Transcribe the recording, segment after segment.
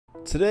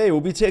Today we'll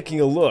be taking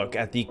a look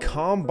at the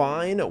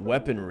Combine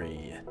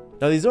weaponry.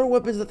 Now these aren't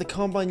weapons that the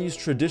Combine used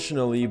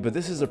traditionally, but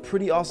this is a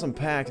pretty awesome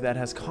pack that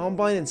has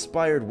Combine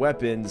inspired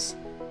weapons,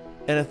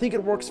 and I think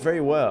it works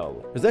very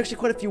well. There's actually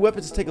quite a few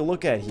weapons to take a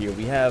look at here.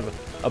 We have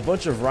a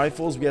bunch of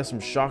rifles, we have some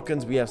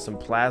shotguns, we have some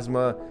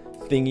plasma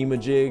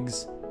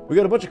thingy-majigs. We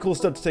got a bunch of cool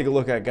stuff to take a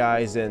look at,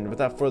 guys, and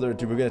without further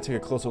ado, we're going to take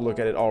a closer look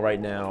at it all right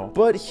now.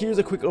 But here's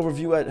a quick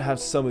overview at how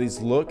some of these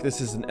look.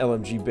 This is an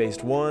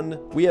LMG-based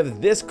one. We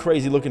have this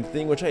crazy-looking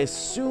thing, which I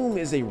assume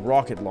is a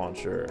rocket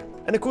launcher.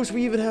 And of course,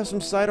 we even have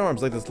some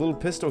sidearms, like this little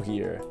pistol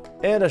here.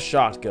 And a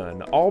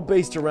shotgun, all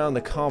based around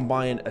the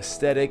Combine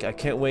aesthetic. I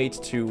can't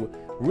wait to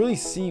really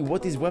see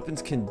what these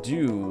weapons can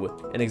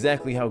do and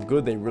exactly how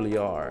good they really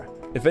are.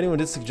 If anyone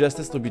did suggest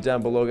this, they'll be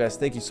down below, guys.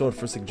 Thank you so much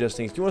for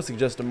suggesting. If you want to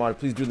suggest a mod,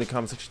 please do it in the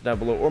comment section down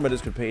below or my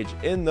Discord page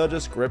in the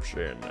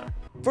description.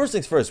 First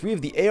things first, we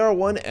have the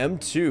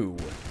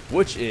AR-1M2,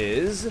 which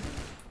is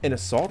an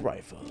assault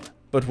rifle.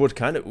 But what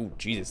kind of... Ooh,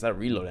 Jesus, that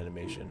reload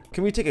animation.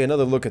 Can we take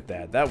another look at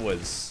that? That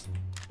was...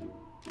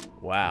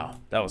 Wow,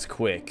 that was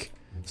quick.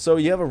 So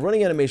you have a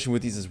running animation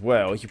with these as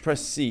well. If you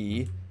press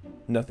C,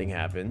 nothing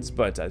happens,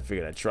 but I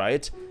figured I'd try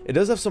it. It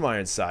does have some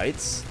iron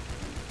sights.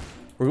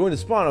 We're going to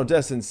spawn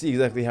Odessa and see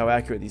exactly how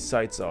accurate these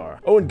sights are.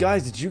 Oh, and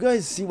guys, did you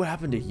guys see what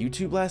happened to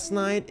YouTube last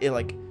night?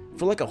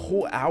 For like a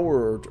whole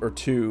hour or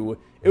two,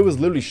 it was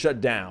literally shut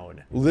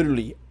down.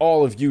 Literally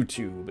all of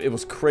YouTube. It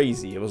was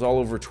crazy. It was all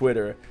over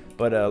Twitter.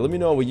 But let me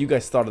know what you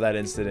guys thought of that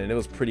incident. It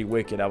was pretty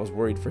wicked. I was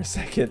worried for a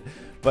second.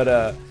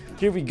 But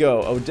here we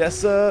go.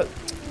 Odessa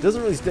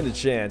doesn't really stand a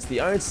chance. The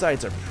iron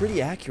sights are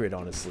pretty accurate,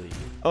 honestly.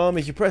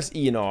 If you press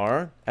E and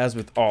R, as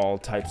with all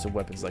types of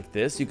weapons like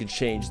this, you can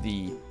change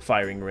the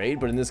firing rate,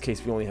 but in this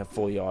case, we only have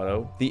fully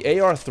auto. The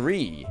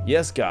AR-3,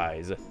 yes,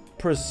 guys,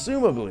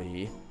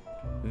 presumably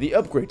the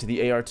upgrade to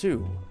the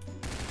AR-2.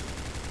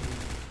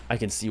 I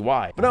can see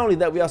why. But not only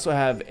that, we also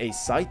have a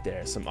sight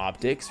there, some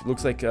optics.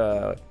 Looks like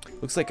a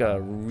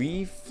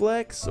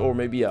reflex or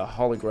maybe a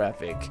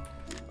holographic.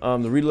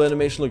 The reload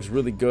animation looks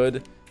really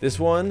good. This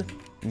one,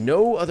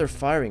 no other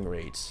firing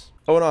rates.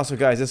 Oh, and also,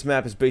 guys, this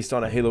map is based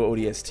on a Halo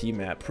ODST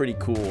map. Pretty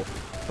cool.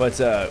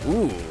 But,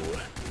 ooh.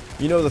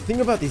 You know, the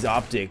thing about these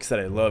optics that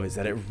I love is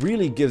that it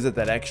really gives it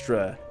that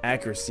extra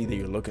accuracy that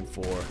you're looking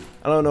for.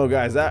 I don't know,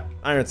 guys. That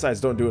iron sights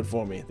don't do it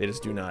for me. They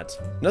just do not.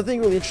 Nothing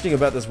really interesting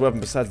about this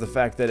weapon besides the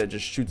fact that it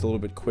just shoots a little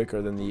bit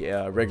quicker than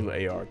the regular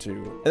AR-2.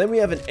 And then we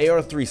have an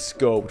AR-3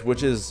 scoped,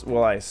 which is,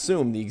 well, I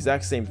assume the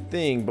exact same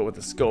thing, but with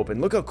a scope.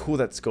 And look how cool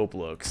that scope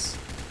looks.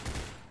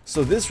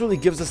 So this really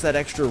gives us that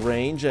extra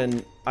range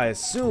and, I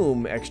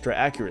assume, extra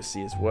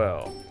accuracy as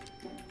well.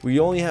 We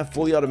only have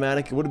fully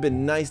automatic. It would have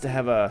been nice to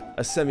have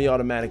a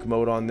semi-automatic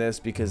mode on this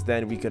because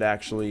then we could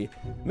actually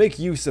make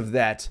use of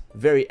that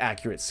very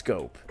accurate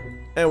scope.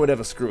 And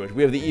whatever, screw it.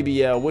 We have the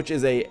EBL, which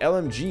is a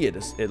LMG,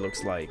 it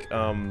looks like.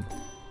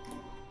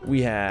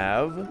 We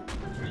have...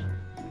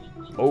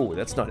 Oh,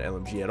 that's not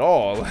LMG at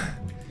all.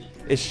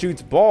 It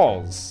shoots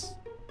balls.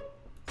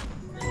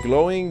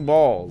 Glowing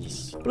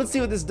balls. But let's see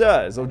what this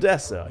does.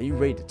 Odessa, are you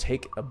ready to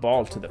take a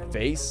ball to the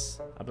face?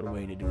 I've been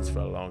waiting to do this for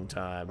a long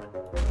time.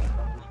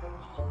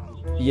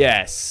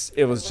 Yes,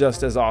 it was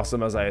just as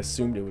awesome as I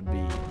assumed it would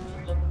be.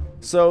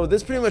 So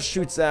this pretty much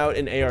shoots out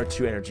an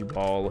AR-2 energy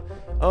ball.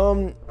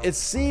 It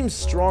seems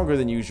stronger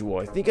than usual.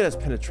 I think it has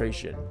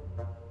penetration.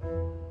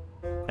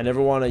 I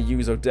never want to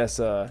use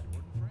Odessa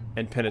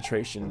and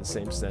penetration in the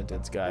same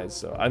sentence, guys.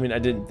 So, I mean, I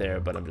didn't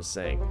there, but I'm just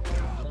saying.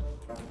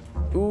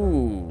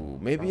 Ooh,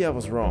 maybe I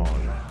was wrong.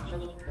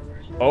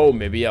 Oh,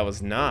 maybe I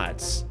was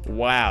not.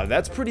 Wow,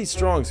 that's pretty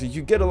strong. So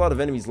you get a lot of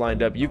enemies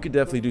lined up. You could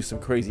definitely do some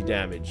crazy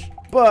damage.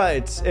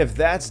 But if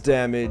that's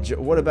damage,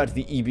 what about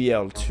the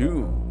EBL-2?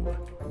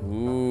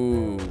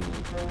 Ooh.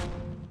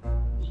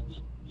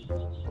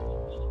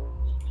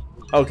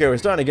 Okay, we're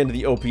starting to get into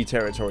the OP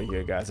territory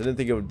here, guys. I didn't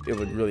think it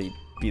would really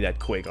be that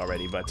quick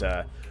already, but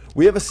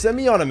we have a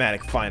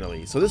semi-automatic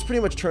finally. So this pretty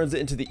much turns it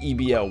into the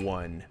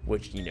EBL-1,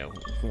 which, you know,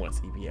 who wants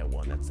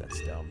EBL-1?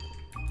 That's dumb.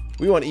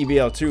 We want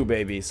EBL-2,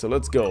 baby, so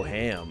let's go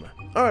ham.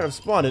 Alright, I've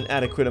spawned an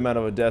adequate amount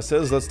of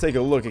Odessas. Let's take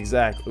a look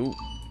exactly. Ooh.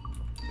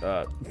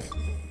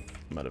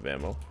 I'm out of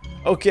ammo.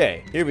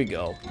 Okay, here we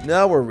go.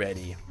 Now we're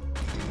ready.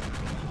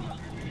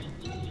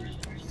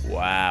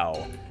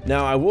 Wow.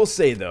 Now, I will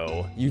say,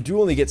 though, you do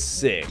only get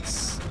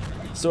 6.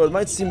 So it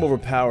might seem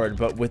overpowered,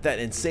 but with that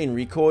insane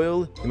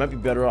recoil, you might be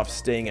better off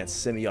staying at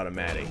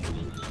semi-automatic.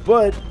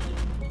 But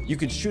you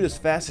can shoot as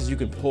fast as you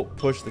can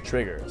push the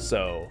trigger,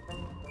 so,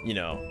 you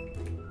know,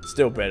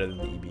 still better than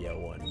the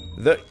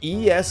EBL-1. The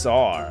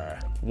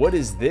ESR. What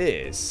is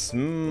this?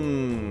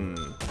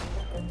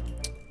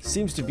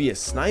 Seems to be a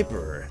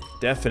sniper.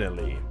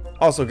 Definitely.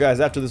 Also, guys,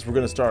 after this, we're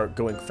going to start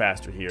going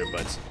faster here,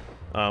 but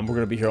we're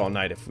going to be here all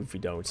night if we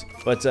don't.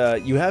 But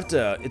you have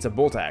to, it's a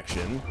bolt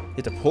action. You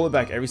have to pull it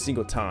back every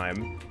single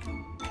time.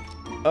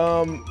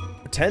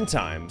 10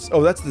 times.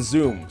 Oh, that's the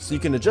zoom. So you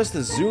can adjust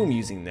the zoom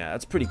using that.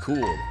 That's pretty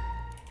cool.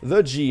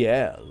 The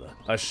GL.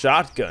 A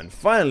shotgun.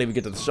 Finally, we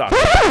get to the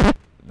shotgun.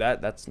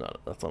 That's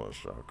not a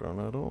shotgun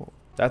at all.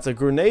 That's a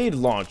grenade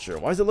launcher.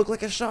 Why does it look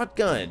like a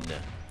shotgun?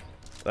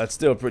 That's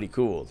still pretty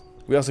cool.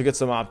 We also get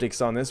some optics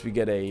on this. We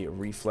get a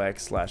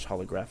reflex /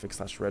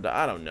 holographic / red.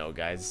 I don't know,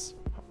 guys.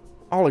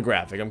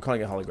 Holographic. I'm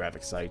calling it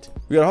holographic sight.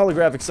 We got a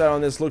holographic sight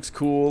on this. Looks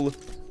cool.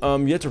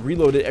 You have to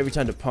reload it every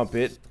time to pump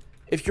it.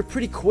 If you're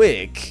pretty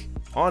quick,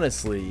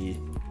 honestly.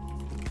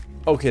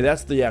 Okay,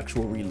 that's the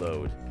actual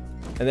reload.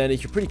 And then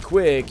if you're pretty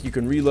quick, you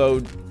can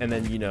reload and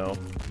then, you know,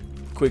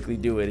 quickly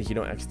do it if you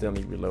don't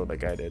accidentally reload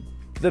like I did.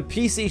 The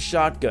PC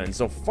shotgun.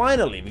 So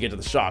finally we get to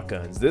the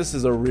shotguns. This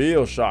is a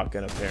real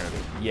shotgun apparently.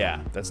 Yeah,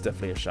 that's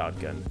definitely a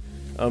shotgun.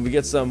 We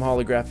get some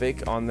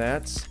holographic on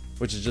that,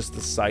 which is just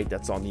the sight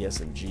that's on the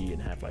SMG in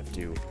Half-Life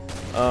 2.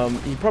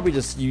 He probably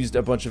just used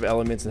a bunch of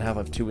elements in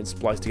Half-Life 2 and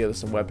spliced together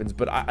some weapons,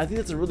 but I think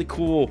that's a really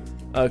cool,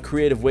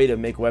 creative way to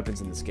make weapons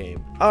in this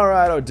game.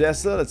 Alright,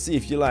 Odessa, let's see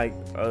if you like...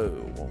 Oh,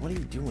 well, what are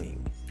you doing?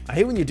 I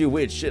hate when you do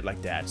weird shit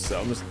like that, so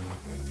I'm just...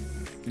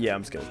 Yeah,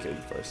 I'm just gonna kill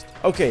you first.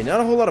 Okay,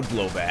 not a whole lot of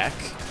blowback.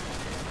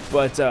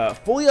 But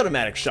fully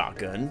automatic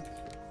shotgun,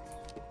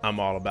 I'm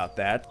all about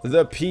that.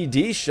 The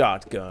PD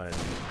shotgun.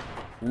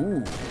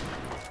 Ooh,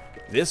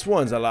 this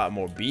one's a lot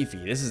more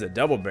beefy. This is a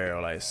double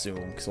barrel, I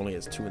assume, because it only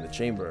has 2 in the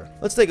chamber.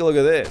 Let's take a look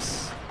at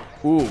this.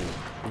 Ooh,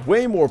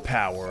 way more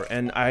power,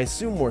 and I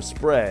assume more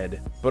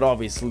spread, but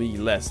obviously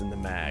less in the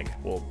mag.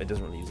 Well, it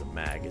doesn't really use a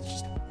mag. It's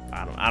just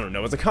I don't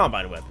know. It's a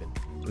combine weapon.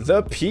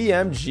 The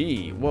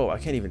PMG. Whoa, I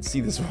can't even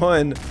see this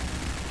one.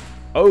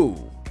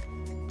 Oh,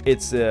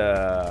 it's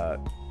a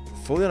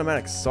fully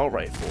automatic assault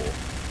rifle,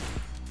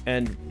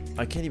 and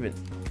I can't even...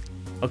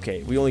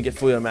 Okay, we only get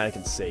fully automatic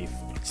and safe.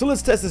 So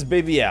let's test this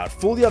baby out.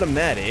 Fully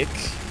automatic.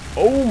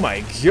 Oh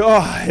my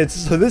god,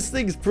 so this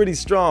thing's pretty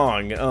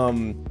strong.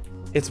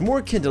 It's more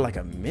akin to like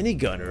a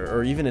minigun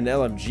or even an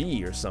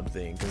LMG or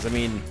something, because I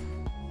mean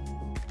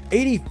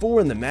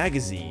 84 in the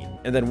magazine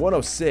and then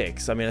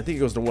 106. I mean, I think it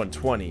goes to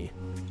 120.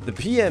 The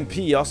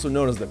PMP, also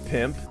known as the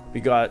Pimp, we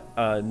got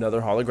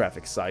another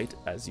holographic sight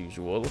as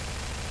usual.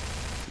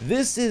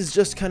 This is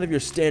just kind of your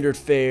standard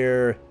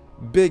fare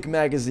big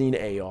magazine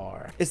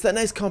AR. It's that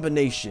nice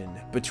combination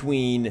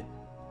between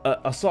an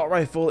assault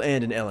rifle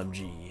and an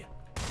LMG.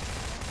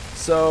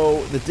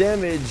 So the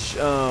damage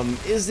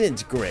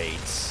isn't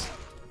great,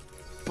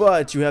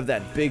 but you have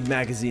that big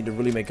magazine to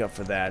really make up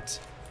for that.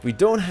 We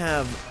don't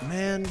have,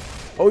 man,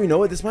 oh, you know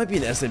what? This might be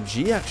an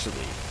SMG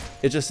actually.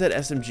 It just said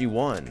SMG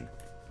 1.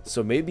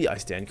 So maybe I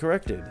stand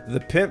corrected. The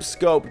Pimp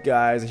scope,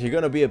 guys. If you're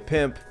gonna be a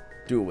pimp,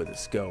 do it with a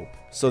scope.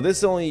 So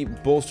this only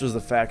bolsters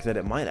the fact that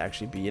it might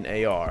actually be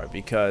an AR,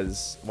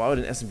 because why would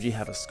an SMG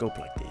have a scope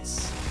like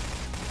this?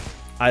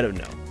 I don't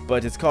know,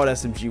 but it's called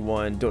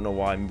SMG-1. Don't know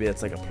why. Maybe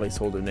that's like a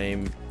placeholder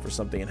name for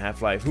something in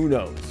Half-Life. Who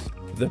knows?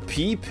 The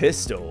P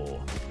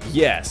pistol.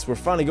 Yes, we're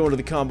finally going to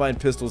the combine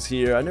pistols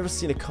here. I've never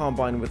seen a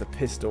combine with a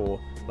pistol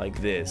like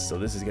this, so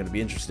this is going to be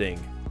interesting.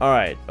 All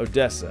right,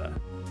 Odessa.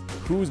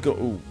 Who's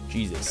ooh,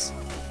 Jesus.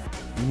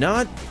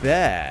 Not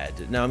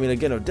bad. Now, I mean,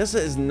 again,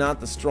 Odessa is not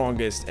the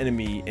strongest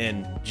enemy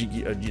in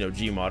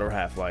Gmod or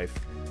Half-Life,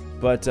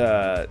 but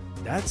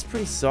that's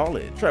pretty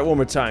solid. Try it one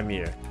more time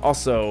here.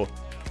 Also,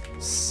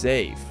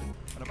 safe.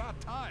 And about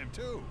time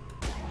too.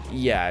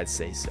 Yeah, I'd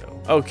say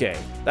so. Okay,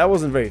 that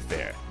wasn't very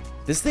fair.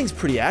 This thing's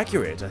pretty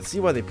accurate. I see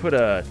why they put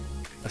a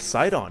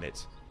sight on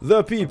it.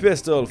 The P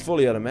pistol,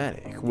 fully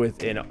automatic,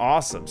 with an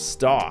awesome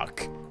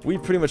stock. We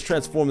pretty much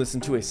transformed this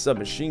into a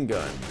submachine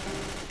gun.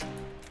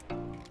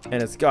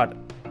 And it's got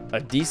a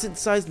decent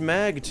sized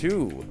mag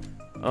too.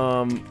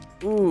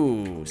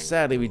 Ooh,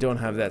 sadly we don't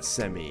have that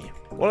semi.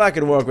 Well, I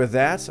can work with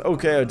that.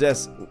 Okay,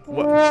 Odessa.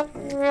 What?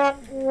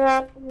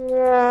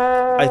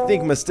 I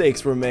think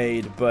mistakes were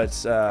made,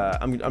 but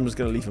I'm just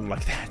gonna leave him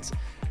like that.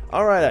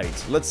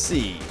 Alright, let's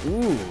see.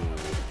 Ooh.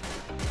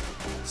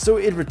 So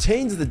it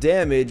retains the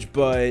damage,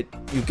 but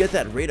you get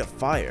that rate of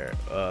fire.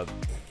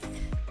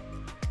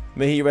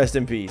 May he rest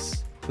in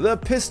peace. The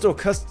pistol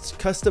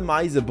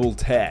customizable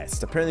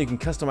test. Apparently you can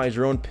customize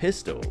your own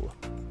pistol.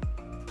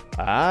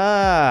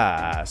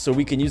 Ah, so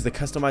we can use the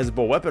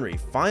customizable weaponry,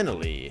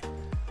 finally.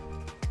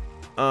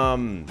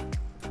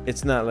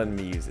 It's not letting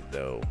me use it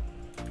though.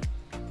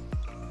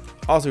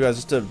 Also,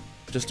 guys,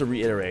 just to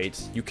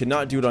reiterate, you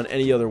cannot do it on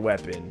any other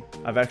weapon.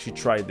 I've actually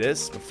tried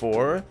this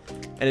before,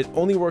 and it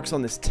only works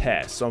on this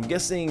test. So I'm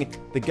guessing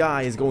the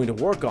guy is going to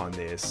work on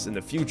this in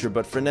the future,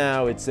 but for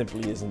now, it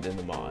simply isn't in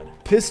the mod.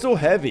 Pistol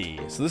heavy.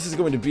 So this is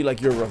going to be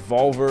like your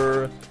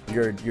revolver,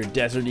 your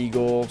Desert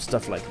Eagle,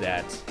 stuff like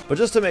that. But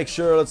just to make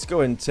sure, let's go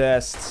ahead and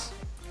test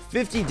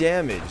 50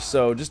 damage.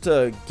 So just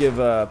to give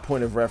a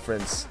point of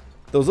reference,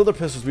 those other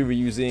pistols we were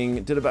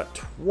using did about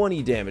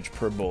 20 damage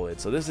per bullet.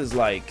 So this is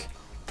like,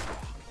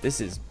 this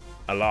is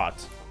a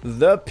lot.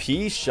 The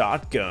P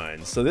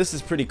shotgun. So this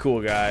is pretty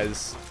cool,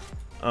 guys.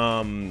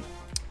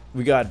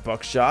 We got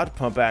buckshot,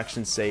 pump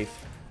action,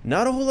 safe.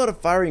 Not a whole lot of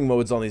firing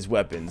modes on these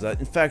weapons.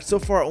 In fact, so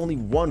far only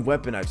one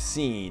weapon I've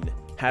seen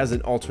has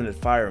an alternate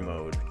fire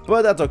mode,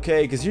 but that's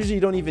okay because usually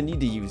you don't even need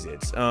to use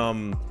it.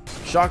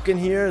 Shotgun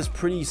here is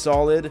pretty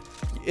solid.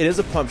 It is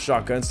a pump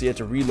shotgun, so you have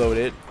to reload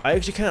it. I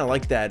actually kind of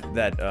like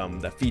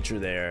that feature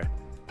there.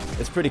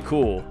 It's pretty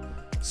cool.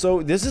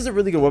 So this is a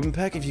really good weapon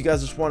pack if you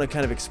guys just want to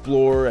kind of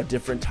explore a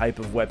different type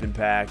of weapon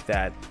pack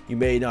that you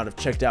may not have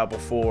checked out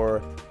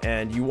before,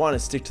 and you want to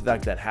stick to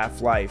that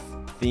Half-Life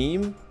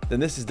theme,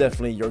 then this is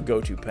definitely your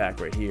go-to pack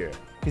right here.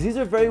 Because these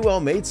are very well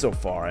made so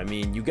far. I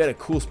mean, you get a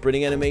cool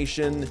sprinting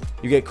animation,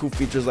 you get cool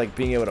features like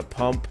being able to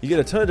pump, you get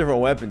a ton of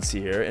different weapons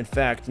here. In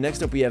fact,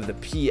 next up we have the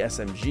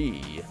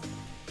PSMG.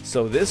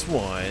 So this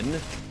one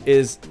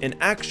is an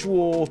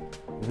actual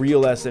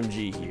real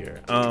SMG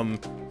here.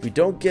 We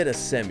don't get a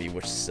semi,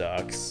 which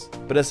sucks,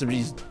 but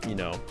SMGs, you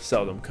know,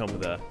 seldom come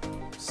with a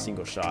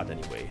single shot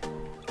anyway.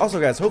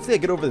 Also guys, hopefully I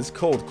get over this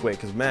cold quick,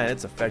 because man,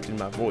 it's affecting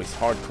my voice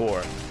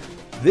hardcore.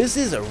 This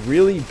is a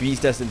really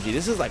beast SMG.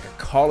 This is like a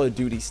Call of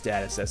Duty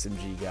status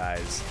SMG,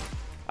 guys.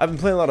 I've been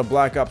playing a lot of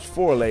Black Ops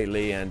 4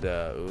 lately, and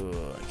I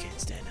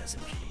can't stand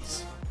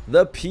SMGs.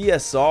 The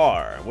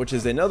PSR, which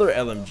is another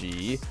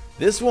LMG.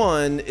 This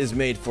one is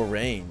made for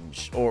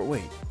range. Or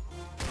wait,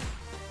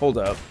 hold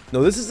up.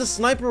 No, this is a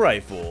sniper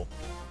rifle.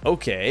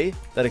 Okay,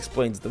 that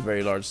explains the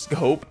very large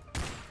scope.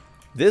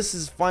 This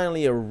is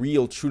finally a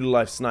real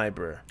true-to-life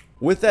sniper.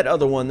 With that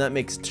other one, that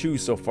makes 2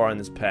 so far in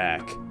this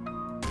pack.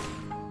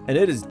 And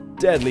it is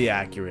deadly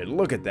accurate.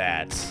 Look at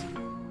that.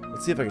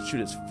 Let's see if I can shoot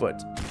his foot.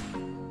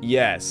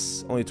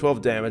 Yes, only 12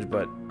 damage,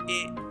 but...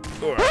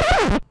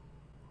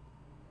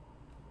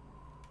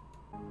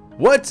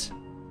 What?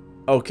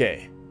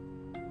 Okay.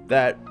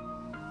 That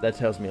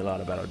tells me a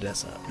lot about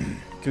Odessa.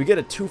 Can we get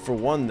a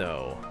 2-for-1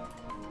 though?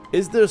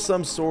 Is there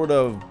some sort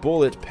of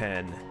bullet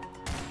pen?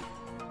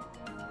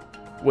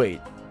 Wait.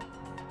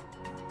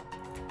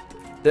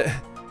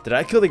 Did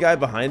I kill the guy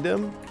behind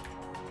him?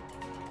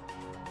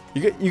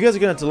 You guys are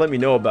gonna have to let me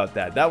know about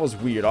that. That was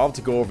weird. I'll have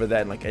to go over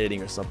that in like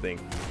editing or something.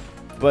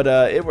 But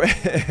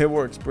it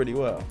works pretty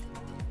well.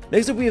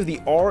 Next up we have the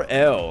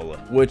RL,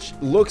 which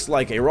looks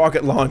like a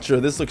rocket launcher.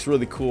 This looks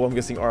really cool. I'm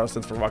guessing RL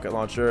stands for rocket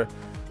launcher.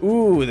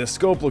 Ooh, the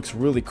scope looks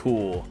really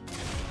cool.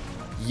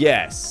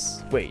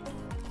 Yes. Wait.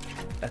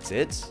 That's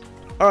it?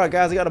 Alright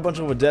guys, I got a bunch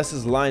of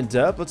Odessas lined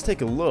up. Let's take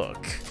a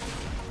look.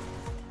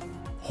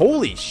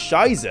 Holy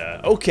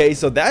shiza. Okay,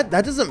 so that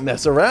doesn't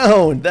mess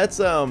around. That's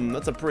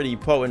a pretty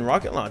potent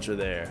rocket launcher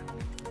there.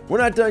 We're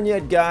not done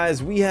yet,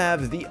 guys. We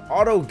have the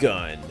auto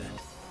gun.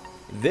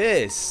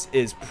 This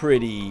is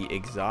pretty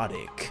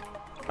exotic.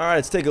 Alright,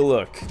 let's take a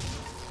look.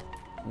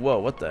 Whoa,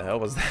 what the hell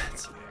was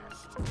that?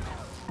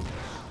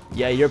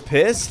 Yeah, you're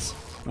pissed?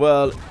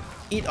 Well,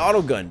 eat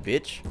auto gun,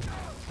 bitch.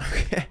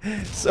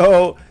 Okay,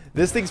 so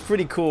this thing's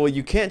pretty cool.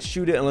 You can't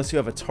shoot it unless you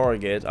have a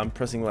target. I'm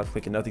pressing left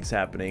click and nothing's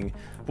happening.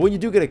 But when you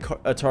do get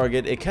a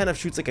target, it kind of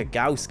shoots like a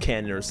Gauss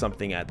cannon or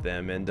something at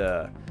them. And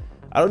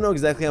I don't know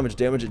exactly how much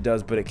damage it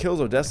does, but it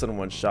kills Odessa in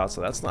one shot, so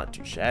that's not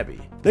too shabby.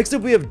 Next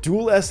up we have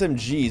dual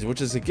SMGs,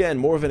 which is again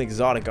more of an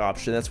exotic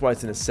option. That's why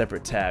it's in a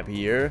separate tab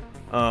here.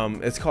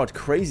 It's called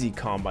Crazy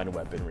Combine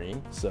Weaponry,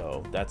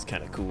 so that's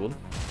kind of cool.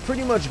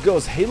 Pretty much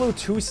goes Halo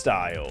 2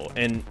 style,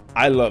 and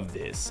I love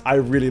this. I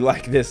really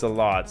like this a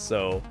lot,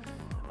 so...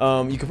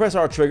 you can press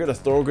R trigger to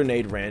throw a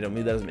grenade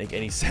randomly. That doesn't make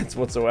any sense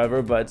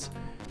whatsoever, but,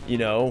 you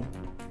know,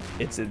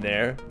 it's in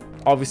there.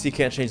 Obviously, you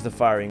can't change the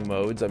firing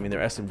modes. I mean, they're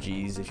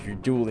SMGs. If you're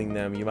dueling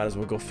them, you might as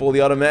well go fully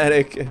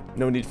automatic.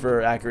 No need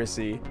for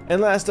accuracy. And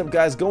last up,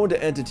 guys, go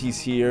into entities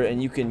here,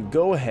 and you can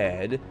go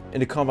ahead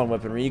into compound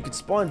weaponry. You can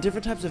spawn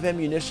different types of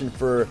ammunition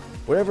for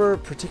whatever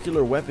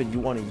particular weapon you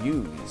want to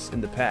use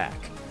in the pack.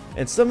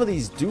 And some of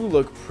these do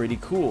look pretty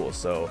cool.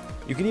 So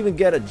you can even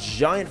get a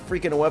giant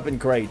freaking weapon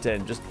crate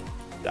and just,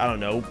 I don't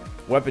know,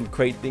 weapon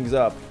crate things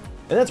up.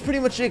 And that's pretty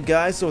much it,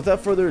 guys. So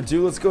without further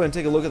ado, let's go ahead and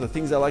take a look at the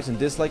things I liked and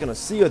disliked, and I'll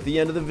see you at the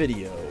end of the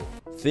video.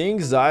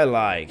 Things I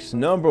liked.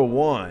 Number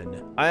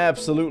 1, I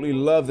absolutely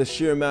love the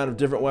sheer amount of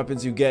different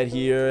weapons you get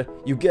here.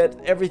 You get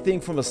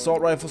everything from assault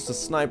rifles to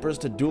snipers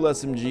to dual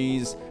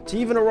SMGs to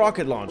even a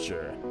rocket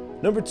launcher.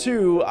 Number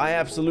 2, I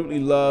absolutely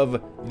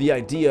love the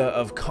idea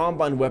of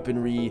combine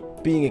weaponry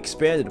being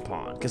expanded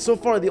upon, because so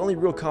far the only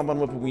real combine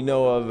weapon we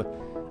know of,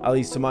 at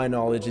least to my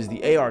knowledge, is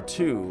the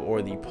AR-2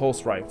 or the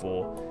pulse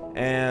rifle.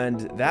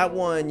 And that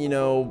one, you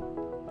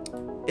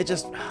know, it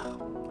just,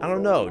 I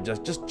don't know,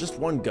 just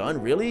one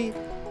gun, really?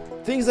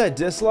 Things I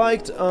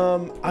disliked,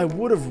 I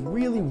would have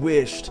really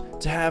wished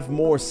to have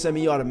more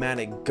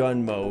semi-automatic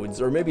gun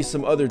modes, or maybe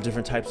some other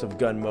different types of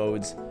gun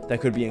modes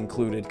that could be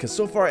included, because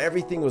so far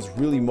everything was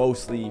really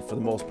mostly, for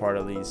the most part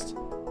at least,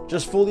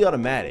 just fully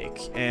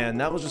automatic, and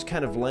that was just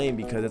kind of lame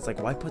because it's like,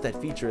 why put that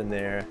feature in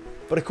there?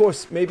 But of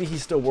course, maybe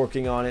he's still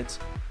working on it.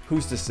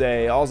 Who's to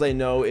say? All I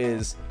know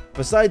is,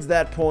 besides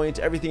that point,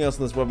 everything else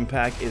in this weapon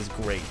pack is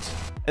great.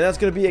 And that's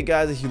going to be it,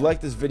 guys. If you like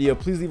this video,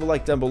 please leave a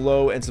like down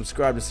below and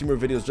subscribe to see more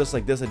videos just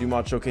like this. I do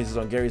mod showcases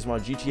on Garry's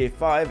mod, GTA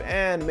 5,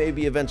 and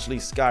maybe eventually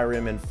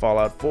Skyrim and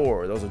Fallout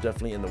 4. Those are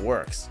definitely in the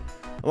works.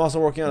 I'm also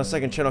working on a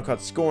second channel called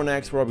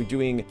ScoreNext, where I'll be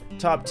doing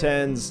top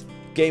 10s,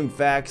 game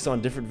facts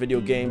on different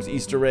video games,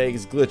 Easter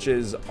eggs,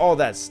 glitches, all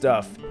that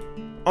stuff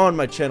on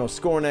my channel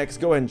ScoreNext.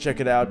 Go ahead and check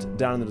it out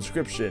down in the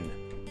description.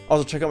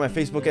 Also, check out my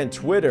Facebook and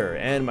Twitter,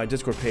 and my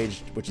Discord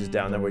page, which is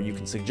down there where you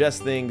can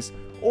suggest things,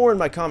 or in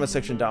my comment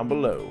section down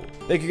below.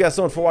 Thank you guys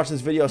so much for watching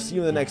this video. I'll see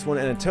you in the next one,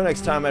 and until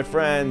next time, my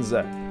friends,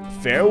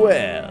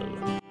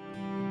 farewell.